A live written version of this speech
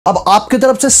अब आपकी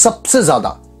तरफ से सबसे ज्यादा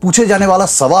पूछे जाने वाला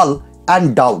सवाल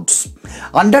एंड डाउट्स,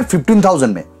 अंडर 15,000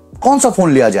 में कौन सा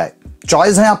फोन लिया जाए।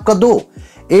 चॉइस है आपका दो,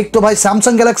 एक तो भाई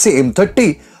सैमसंग गैलेक्सी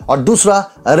M30 और दूसरा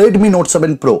Redmi Note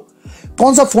 7 Pro।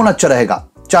 कौन सा फोन अच्छा रहेगा,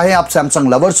 चाहे आप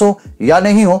सैमसंग लवर्स हो या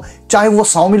नहीं हो, चाहे वो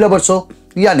Xiaomi लवर्स हो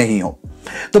या नहीं हो।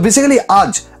 तो बेसिकली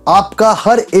आज आपका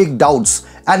हर एक डाउट्स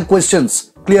एंड क्वेश्चंस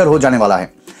क्लियर हो जाने वाला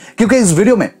है, क्योंकि इस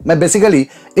वीडियो में मैं बेसिकली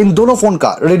इन दोनों फोन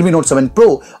का Redmi Note 7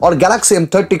 Pro और Galaxy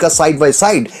M30 का साइड बाय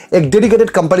साइड एक डेडिकेटेड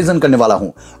कंपैरिजन करने वाला हूं,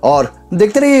 और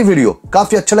देखते रहिए ये वीडियो,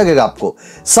 काफी अच्छा लगेगा आपको।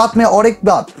 साथ में और एक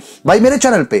बात, भाई मेरे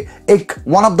चैनल पे एक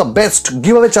one of the best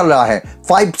give away चल रहा है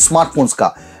 5 स्मार्टफोन्स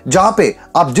का, जहां पे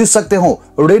आप जीत सकते हो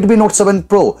Redmi Note 7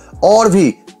 Pro और भी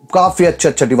काफी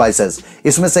अच्छे डिवाइसेस,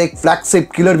 इसमें से एक फ्लैगशिप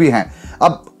किलर भी है।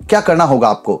 अब क्या करना होगा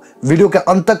आपको, वीडियो के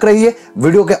अंत तक रहिए,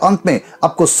 वीडियो के अंत में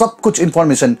आपको सब कुछ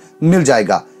इंफॉर्मेशन मिल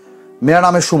जाएगा। मेरा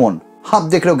नाम है सुमन, आप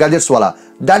देख रहे हो गैजेट्स वाला।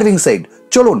 दैट बीइंग सेड,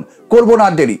 चलुन करबो ना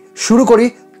देरी, शुरू करी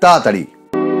ताड़ाताड़ी।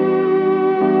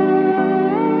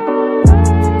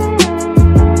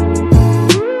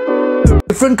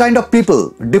 Different kind of people,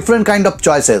 different kind of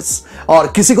choices,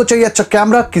 और किसी को चाहिए अच्छा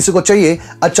कैमरा, किसी को चाहिए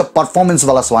अच्छा परफॉर्मेंस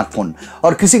वाला स्मार्टफोन,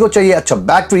 और किसी को चाहिए अच्छा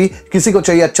बैटरी, किसी को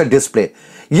चाहिए अच्छा डिस्प्ले।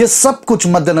 ये सब कुछ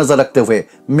मद्देनजर रखते हुए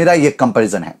मेरा ये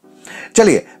कंपैरिजन है।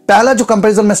 चलिए पहला जो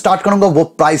कंपैरिजन मैं स्टार्ट करूंगा वो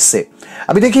प्राइस से।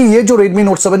 अभी देखिए ये जो Redmi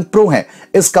Note 7 Pro है,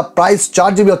 इसका प्राइस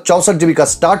 4GB और 64GB का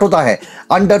स्टार्ट होता है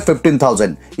अंडर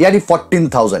 15,000 यानी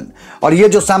 14,000, और ये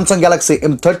जो Samsung Galaxy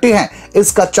M30 है,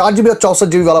 इसका 4GB और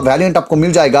 64GB वाला वेरिएंट आपको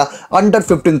मिल जाएगा अंडर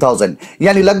 15,000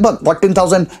 यानी लगभग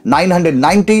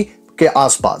 14,990 के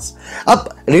आसपास। अब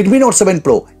Redmi Note 7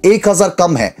 Pro 1000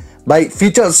 कम है भाई,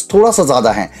 फीचर्स थोड़ा सा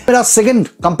ज्यादा हैं। मेरा सेकंड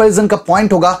कंपैरिजन का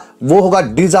पॉइंट होगा वो होगा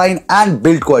डिजाइन एंड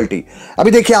बिल्ड क्वालिटी।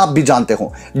 अभी देखिए आप भी जानते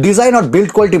हो डिजाइन और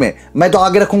बिल्ड क्वालिटी में मैं तो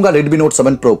आगे रखूंगा Redmi Note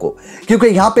 7 Pro को, क्योंकि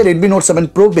यहां पे Redmi Note 7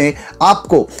 Pro में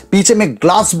आपको पीछे में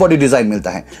ग्लास बॉडी डिजाइन मिलता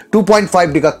है,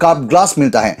 2.5D का कर्व ग्लास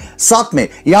मिलता है, साथ में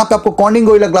यहां पे आपको कॉर्निंग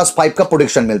गोरिल्ला ग्लास 5 का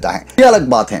प्रोटेक्शन मिलता है। ये अलग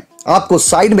बात है। आपको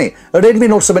साइड में Redmi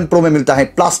Note 7 Pro में मिलता है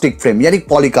प्लास्टिक फ्रेम यानी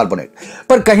पॉलीकार्बोनेट,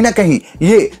 पर कहीं ना कहीं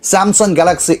ये Samsung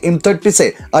Galaxy M30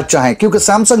 से अच्छा है, क्योंकि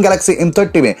Samsung Galaxy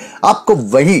M30 में आपको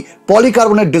वही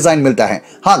पॉलीकार्बोनेट डिजाइन मिलता है।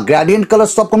 हाँ, ग्रेडियंट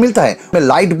कलर्स तो आपको मिलता है,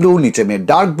 लाइट ब्लू, नीचे में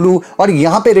डार्क ब्लू, और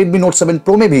यहां पे Redmi Note 7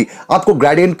 Pro में भी आपको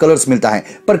ग्रेडियंट कलर्स मिलता है,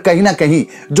 पर कहीं ना कहीं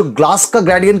जो ग्लास का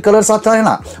ग्रेडियंट कलर्स आता है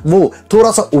ना, वो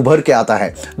थोड़ा सा उभर के आता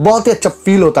है, बहुत ही अच्छा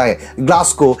फील होता है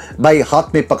ग्लास को भाई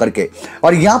हाथ में पकड़ के।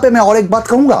 और यहां पे मैं और एक बात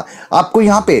कहूंगा, आपको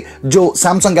यहां पे जो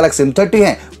Samsung Galaxy M30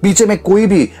 है, पीछे में कोई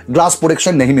भी ग्लास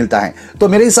प्रोटेक्शन नहीं मिलता है। तो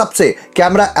मेरे हिसाब से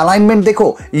कैमरा अलाइनमेंट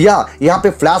देखो या यहां पे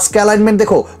फ्लैश का अलाइनमेंट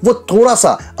देखो, वो थोड़ा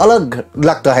सा अलग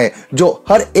लगता है जो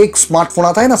हर एक स्मार्टफोन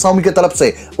आता है ना Xiaomi की तरफ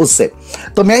से, उससे।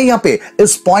 तो मैं यहां पे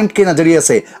इस पॉइंट के नजरिए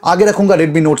से आगे रखूंगा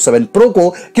Redmi Note 7 Pro को,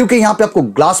 क्योंकि यहां पे आपको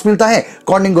ग्लास मिलता है,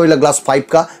 कॉर्निंग गोरिल्ला ग्लास 5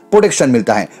 का प्रोटेक्शन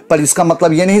मिलता है। पर इसका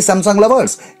मतलब ये नहीं सैमसंग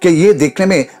लवर्स कि ये देखने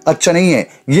में अच्छा नहीं है,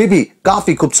 ये भी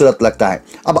काफी खूबसूरत लगता है।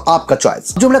 अब आपका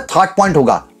चॉइस। जो मेरा थर्ड पॉइंट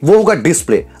होगा वो होगा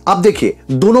डिस्प्ले। अब देखिए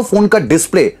दोनों फोन का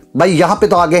डिस्प्ले भाई यहां पे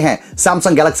तो आगे हैं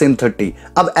Samsung Galaxy M30।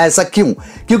 अब ऐसा क्यों?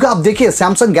 क्योंकि आप देखिए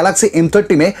Samsung Galaxy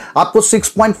M30 में आपको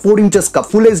 6.4 इंचेस का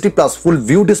full HD plus full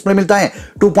view display मिलता है,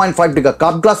 2.5D का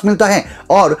कर्व ग्लास मिलता है,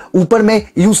 और ऊपर में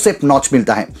यू शेप नॉच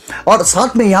मिलता है। और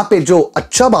साथ में यहां पे जो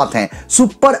अच्छा बात है,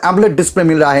 सुपर एमोलेड डिस्प्ले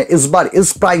मिल रहा है इस बार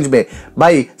इस प्राइस में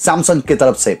भाई Samsung की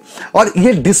तरफ से, और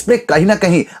ये डिस्प्ले कहीं ना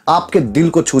कहीं आपके दिल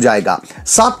को छू जाएगा।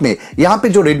 साथ में यहां पे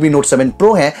जो Redmi Note 7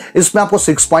 Pro है, इसमें आपको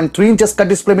 6.3 इंचेस का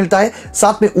डिस्प्ले मिलता है,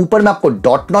 साथ में ऊपर में आपको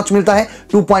डॉट नॉच मिलता है,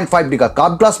 2.5D का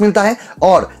कर्व ग्लास मिलता है,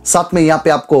 और साथ में यहां पे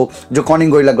आपको जो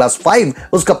कॉर्निंग गोरिल्ला ग्लास 5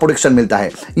 उसका प्रोटेक्शन मिलता है।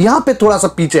 यहां पे थोड़ा सा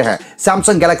पीछे है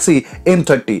Samsung Galaxy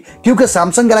M30, क्योंकि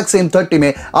Samsung Galaxy M30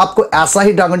 में आपको ऐसा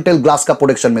ही ड्रैगन टेल ग्लास का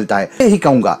प्रोटेक्शन मिलता है। यही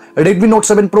कहूंगा Redmi Note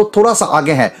 7 Pro थोड़ा सा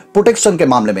आगे है प्रोटेक्शन के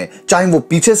मामले में, चाहे वो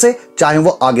पीछे से चाहे वो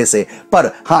आगे से।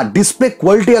 पर हाँ, डिस्प्ले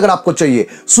क्वालिटी अगर आपको चाहिए,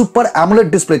 सुपर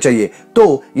एमोलेड डिस्प्ले चाहिए,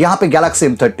 तो यहां पे Galaxy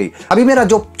M30। अभी मेरा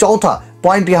जो चौथा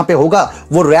पॉइंट यहां पे होगा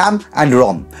वो रैम एंड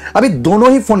रोम। अभी दोनों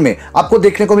ही फोन में आपको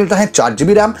देखने को मिलता है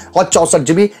 4GB रैम और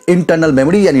 64GB इंटरनल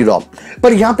मेमोरी यानी रोम,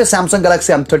 पर यहां पे Samsung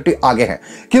Galaxy M30 आगे है,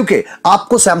 क्योंकि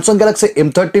आपको Samsung Galaxy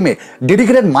M30 में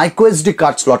dedicated micro SD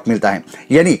card slot मिलता है,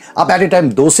 यानी आप एट ए टाइम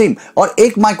 2 सिम और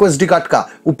एक माइक्रो SD कार्ड का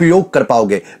उपयोग कर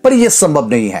पाओगे, पर यह संभव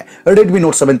नहीं है Redmi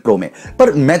Note 7 Pro में।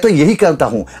 पर मैं तो यही कहता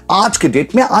हूं, आज के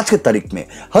डेट में, आज के तारीख में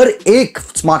हर एक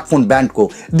स्मार्टफोन ब्रांड को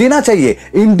देना चाहिए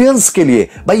इंडियंस के लिए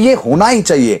भाई, ये होना ही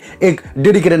चाहिए एक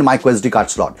dedicated micro SD card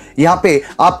slot. यहां पे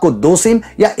आपको 2 सिम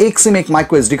या 1 सिम एक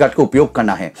माइक्रो एसडी कार्ड का उपयोग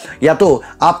करना है, या तो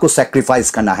आपको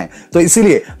सैक्रिफाइस करना है। तो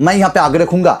इसीलिए मैं यहां पे आगे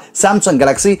रखूंगा सैमसंग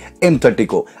गैलेक्सी M30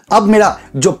 को। अब मेरा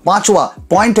जो 5वां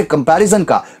पॉइंट है कंपैरिजन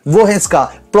का, वो है इसका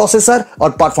प्रोसेसर और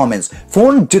परफॉर्मेंस।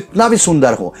 फोन जितना भी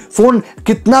सुंदर हो, फोन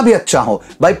कितना भी अच्छा हो,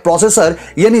 भाई प्रोसेसर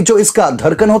यानी जो इसका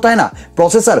धड़कन होता है ना,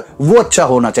 प्रोसेसर वो अच्छा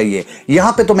होना चाहिए।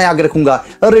 यहां पे तो मैं आगे रखूंगा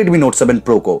Redmi Note 7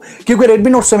 Pro को, क्योंकि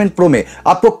Redmi Note 7 Pro में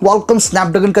आपको Qualcomm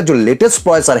Snapdragon का जो लेटेस्ट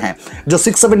प्रोसेसर है, जो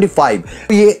 675,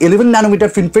 ये 11 नैनोमीटर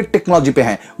FinFET टेक्नोलॉजी पे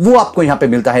है, वो आपको यहां पे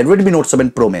मिलता है Redmi Note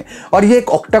 7 Pro में। और ये एक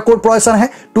ऑक्टा कोर प्रोसेसर है,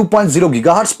 2.0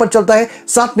 गीगाहर्ट्ज पर चलता है।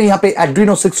 साथ में यहां पे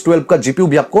Adreno 612 का जीपीयू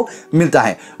भी आपको मिलता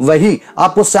है। वही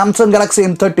आपको Samsung Galaxy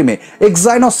M30 में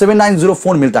Exynos 790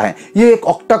 फोन मिलता है। ये एक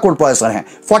ऑक्टा कोर प्रोसेसर है,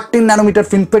 14 नैनोमीटर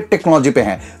FinFET टेक्नोलॉजी पे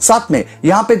है। साथ में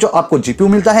यहां पे जो आपको जीपीयू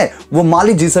मिलता है वो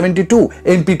Mali G72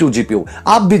 MP2 जीपीयू।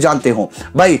 आप भी जानते हो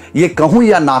भाई, ये कहूं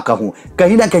या ना कहूं,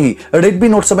 कहीं ना कहीं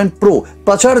Redmi Note 7 Pro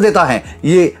पछाड़ देता है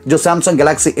ये जो Samsung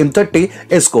Galaxy M30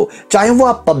 इसको। चाहे वो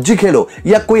आप PUBG खेलो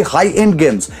या कोई हाई एंड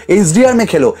गेम्स HDR में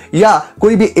खेलो या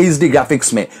कोई भी HD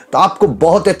ग्राफिक्स में, तो आपको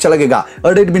बहुत अच्छा लगेगा।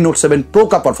 Redmi Note 7 Pro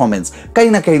का परफॉर्मेंस कहीं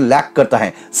ना कहीं लैक करता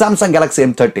है Samsung Galaxy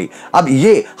M30। अब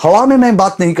ये हवा में मैं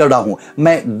बात नहीं कर रहा हूं,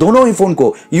 मैं दोनों ही फोन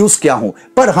को यूज किया हूं,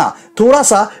 पर हां थोड़ा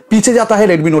सा पीछे जाता है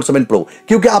Redmi Note 7 Pro,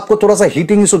 क्योंकि आपको थोड़ा सा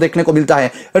हीटिंग इशू देखने को मिलता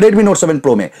है Redmi Note 7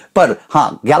 Pro में। पर हां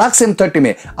Galaxy M30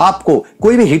 में आपको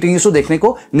कोई भी हीटिंग इशू देखने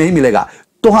को नहीं मिलेगा।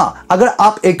 तो हां, अगर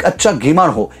आप एक अच्छा गेमर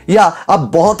हो या आप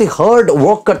बहुत ही हार्ड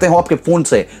वर्क करते हो आपके फोन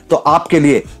से, तो आपके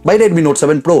लिए भाई Redmi Note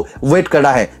 7 Pro वेट कर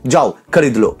रहा है, जाओ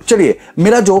खरीद लो। चलिए,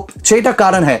 मेरा जो 6था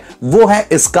कारण है वो है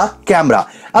इसका कैमरा।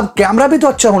 अब कैमरा भी तो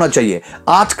अच्छा होना चाहिए।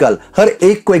 आजकल हर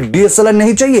एक को एक डीएसएलआर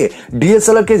नहीं चाहिए,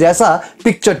 डीएसएलआर के जैसा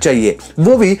पिक्चर चाहिए,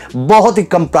 वो भी बहुत ही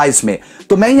कम प्राइस में।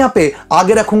 तो मैं यहां पे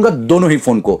आगे रखूंगा दोनों ही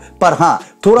फोन को, पर हां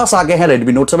थोड़ा सा आगे है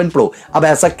Redmi Note 7 Pro। अब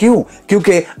ऐसा क्यों?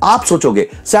 क्योंकि आप सोचोगे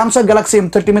Samsung Galaxy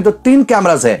M30 में तो 3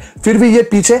 कैमरास है, फिर भी ये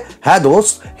पीछे है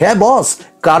दोस्त, है बॉस।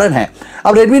 कारण है,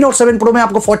 अब Redmi Note 7 Pro में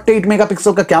आपको 48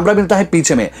 मेगापिक्सल का कैमरा मिलता है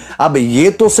पीछे में। अब ये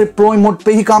तो सिर्फ प्रो मोड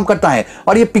पे ही काम करता है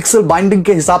और ये पिक्सल बाइंडिंग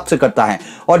के हिसाब से करता है,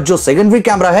 और जो सेकेंडरी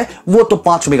कैमरा है वो तो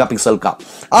 5 मेगापिक्सल का।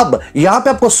 अब यहां पे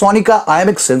आपको सोनी का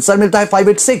IMX सेंसर मिलता है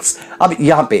 586। अब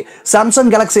यहां पे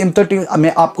Samsung Galaxy M30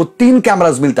 में आपको 3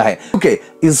 कैमरास मिलता है, क्योंकि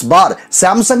इस बार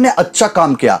Samsung ने अच्छा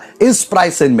काम किया। इस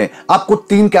प्राइस रेंज में आपको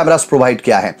 3 कैमरास प्रोवाइड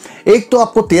किया है। एक तो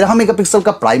आपको 13 मेगापिक्सल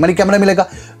का प्राइमरी कैमरा मिलेगा,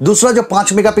 दूसरा जो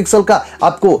 5 मेगापिक्सल का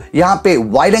आपको यहां पे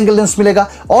वाइड एंगल लेंस मिलेगा,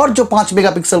 और जो 5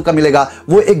 मेगापिक्सल का मिलेगा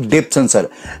वो एक depth sensor.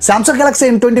 Samsung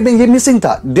Galaxy M20 में ये मिसिंग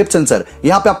था, डेप्थ सेंसर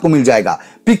यहां पे आपको मिल जाएगा।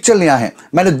 पिक्चर लिया है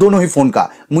मैंने दोनों ही फोन का,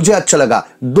 मुझे अच्छा लगा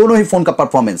दोनों ही फोन का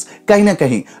परफॉर्मेंस। कहीं ना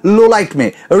कहीं लो लाइट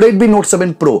में Redmi Note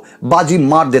 7 Pro बाजी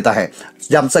मार देता है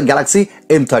Samsung Galaxy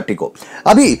M30 को।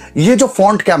 अभी ये जो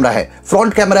फ्रंट कैमरा है,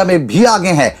 फ्रंट कैमरा में भी आगे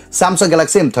है Samsung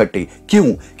Galaxy M30। क्यों?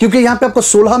 क्योंकि यहां पे आपको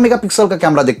 16 मेगापिक्सल का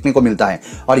कैमरा देखने को मिलता है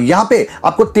और यहां पे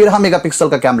आपको 13 मेगापिक्सल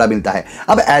का कैमरा मिलता है।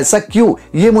 अब ऐसा क्यों,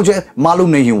 ये मुझे मालूम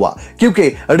नहीं हुआ, क्योंकि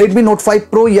Redmi Note 5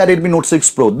 Pro या Redmi Note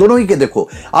 6 Pro दोनों ही के देखो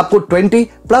आपको 20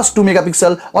 + 2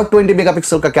 मेगापिक्सल और 20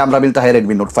 मेगापिक्सल का कैमरा मिलता है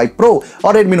Redmi Note 5 Pro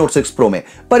और Redmi Note 6 Pro में।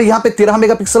 पर यहां पे 13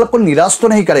 मेगापिक्सल आपको निराश तो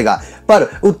नहीं करेगा, पर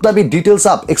उतना भी डिटेल्स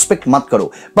आप एक्सपेक्ट मत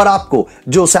करो। पर आपको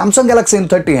जो Samsung Galaxy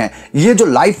M30 है, ये जो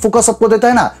लाइव फोकस आपको देता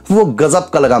है ना, वो गजब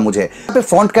का लगा मुझे। यहाँ पे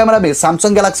फ्रंट कैमरा में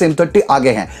Samsung Galaxy M30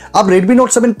 आगे है। अब Redmi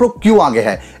Note 7 Pro क्यों आगे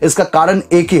है? इसका कारण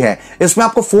एक ही है, इसमें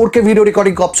आपको 4K वीडियो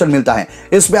रिकॉर्डिंग का ऑप्शन मिलता है,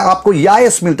 इसमें आपको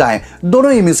EIS मिलता है,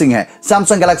 दोनों ही मिसिंग है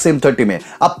Samsung Galaxy M30 में।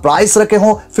 आप प्राइस रखे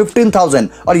हो 15,000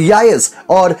 और EIS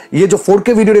और ये जो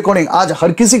 4K वीडियो रिकॉर्डिंग आज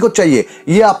हर किसी को चाहिए,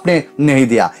 ये आपने नहीं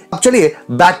दिया। अब चलिए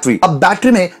बैटरी, अब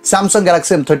बैटरी में Samsung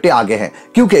Galaxy M30 आगे है,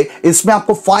 क्योंकि इसमें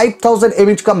आपको 5000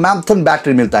 mAh का मैराथन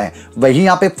बैटरी मिलता है, वहीं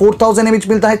यहाँ पे 4000 mAh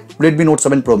मिलता है Redmi Note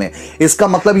 7 Pro में। इसका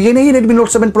मतलब ये नहीं Redmi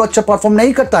Note 7 Pro अच्छा परफॉर्म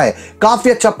नहीं करता है, काफी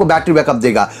अच्छा आपको बैटरी बैकअप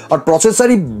देगा और प्रोसेसर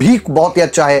भी बहुत ही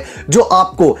अच्छा है जो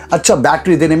आपको अच्छा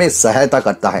बैटरी देने में सहायता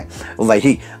करता है।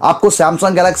 वही आपको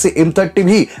Samsung Galaxy M30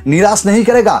 भी निराश नहीं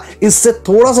करेगा, इससे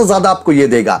थोड़ा सा ज्यादा आपको ये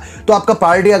देगा। तो आपका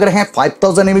प्रायोरिटी अगर है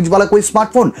 5000 mAh वाला कोई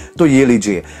स्मार्टफोन तो ये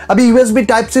लीजिए। अभी USB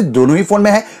Type-C दोनों ही फोन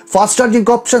में है, फास्ट चार्जिंग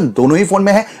का ऑप्शन दोनों ही फोन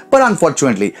में है, पर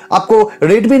अनफॉर्चुनेटली आपको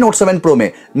Redmi Note 7 Pro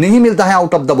में नहीं मिलता है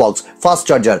out of the box fast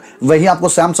charger. वहीं आपको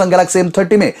Samsung Galaxy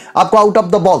M30 में आपको आउट ऑफ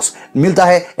द बॉक्स मिलता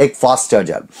है एक फास्ट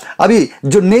चार्जर। अभी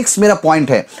जो नेक्स्ट मेरा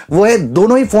पॉइंट है वो है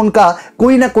दोनों ही फोन का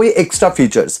कोई ना कोई एक्स्ट्रा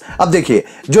फीचर्स। अब देखिए,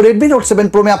 जो Redmi Note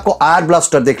 7 Pro में आपको एयर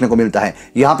ब्लास्टर देखने को मिलता है,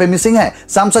 यहां पे मिसिंग है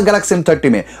Samsung Galaxy M30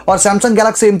 में, और Samsung सैमसंग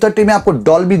गैलेक्सी M30 में आपको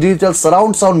डॉल्बी डिजिटल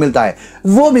सराउंड साउंड मिलता है,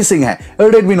 वो मिसिंग है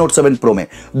Redmi Note 7 Pro में।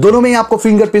 दोनों में ही आपको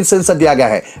फिंगरप्रिंट सेंसर दिया गया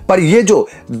है, पर ये जो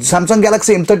सैमसंग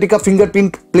गैलेक्सी M30 का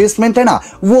फिंगरप्रिंट प्लेसमेंट है ना,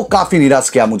 वो काफी निराश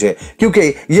किया मुझे, क्योंकि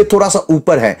ये थोड़ा सा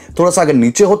ऊपर है, थोड़ा सा अगर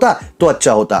नीचे होता तो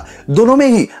अच्छा होता। दोनों में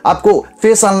ही आपको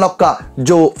फेस अनलॉक का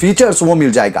जो फीचर्स वो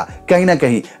मिल जाएगा। कहीं ना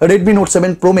कहीं Redmi Note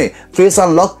 7 Pro में फेस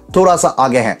अनलॉक थोड़ा सा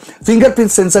आगे है, फिंगरप्रिंट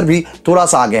सेंसर भी थोड़ा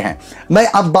सा आगे है। मैं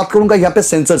अब बात करूंगा यहाँ पे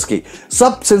सेंसर्स की।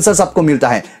 सब सेंसर्स आपको मिलता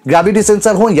है, ग्रेविटी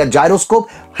सेंसर हो या जायरोस्कोप,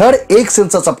 हर एक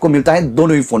सेंसर आपको मिलता है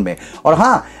दोनों ही फोन में। और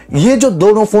हाँ, ये जो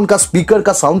दोनों फोन का स्पीकर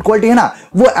का साउंड क्वालिटी है ना,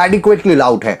 वो एडिक्वेटली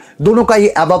लाउड है, दोनों का ये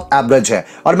अबव एवरेज है।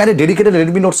 और मैंने डेडिकेटेड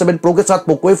Redmi Note 7 Pro के साथ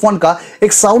पोको फोन का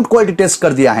एक साउंड क्वालिटी टेस्ट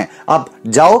कर दिया है। आप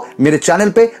जाओ मेरे चैनल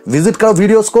पे, विजिट करो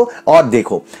वीडियोस को और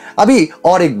देखो। अभी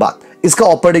और एक बात, इसका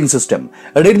operating system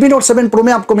Redmi Note 7 Pro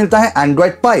में आपको मिलता है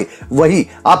Android Pie, वही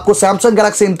आपको Samsung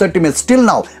Galaxy M30 में स्टिल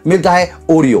नाउ मिलता है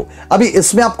Oreo। अभी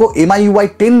इसमें आपको MIUI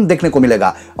 10 देखने को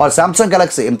मिलेगा और Samsung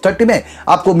Galaxy M30 में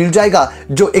आपको मिल जाएगा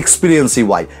जो एक्सपीरियंस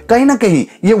UI। कहीं ना कहीं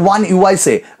ये One UI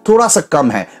से थोड़ा सा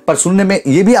कम है, पर सुनने में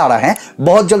ये भी आ रहा है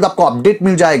बहुत जल्द आपको अपडेट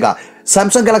मिल जाएगा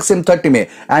Samsung Galaxy M30 में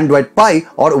Android Pie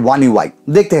और One UI।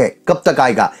 देखते हैं कब तक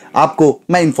आएगा, आपको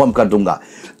मैं इंफॉर्म कर दूंगा।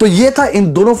 तो ये था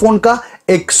इन दोनों फोन का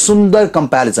एक सुंदर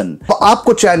कंपैरिजन। तो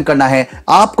आपको चयन करना है,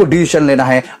 आपको डिसीजन लेना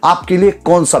है, आपके लिए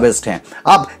कौन सा बेस्ट है,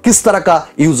 आप किस तरह का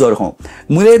यूजर हो।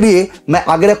 मेरे लिए मैं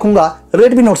आगे रखूंगा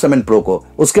Redmi Note 7 Pro को,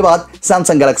 उसके बाद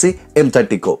Samsung Galaxy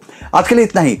M30 को। आज के लिए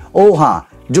इतना ही। ओ हाँ,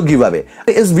 जो गिव अवे,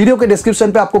 इस वीडियो के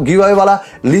डिस्क्रिप्शन पे आपको गिव अवे वाला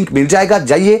लिंक मिल जाएगा,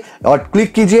 जाइए और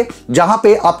क्लिक कीजिए, जहां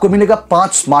पे आपको मिलेगा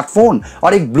 5 स्मार्टफोन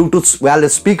और एक ब्लूटूथ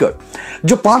वायरलेस स्पीकर।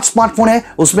 जो 5 स्मार्टफोन है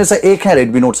उसमें से एक है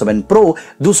Redmi Note 7 Pro,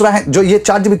 दूसरा है जो ये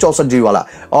 4GB 64GB वाला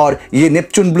और ये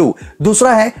नेपच्यून ब्लू,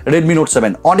 दूसरा है Redmi Note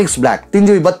 7 Onyx black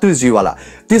 3GB 32GB वाला,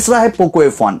 तीसरा है Poco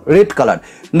F1 red colour,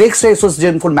 next है Asus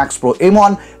Zenfone Max Pro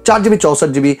M1 4GB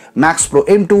 64GB, Max Pro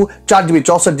M2 4GB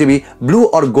 64GB blue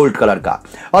और गोल्ड कलर का,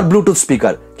 और ब्लूटूथ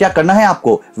स्पीकर। क्या करना है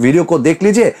आपको, वीडियो को देख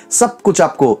लीजिए, सब कुछ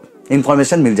आपको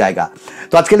इंफॉर्मेशन मिल जाएगा।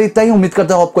 तो आज के लिए इतना ही। उम्मीद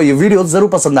करता हूं आपको ये वीडियो जरूर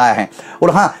पसंद आया है,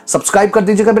 और हाँ, सब्सक्राइब कर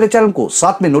दीजिएगा मेरे चैनल को,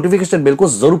 साथ में नोटिफिकेशन बेल को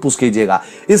जरूर पुश कीजिएगा,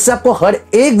 इससे आपको हर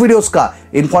एक वीडियोस का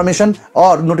इंफॉर्मेशन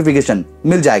और नोटिफिकेशन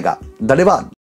मिल जाएगा। धन्यवाद।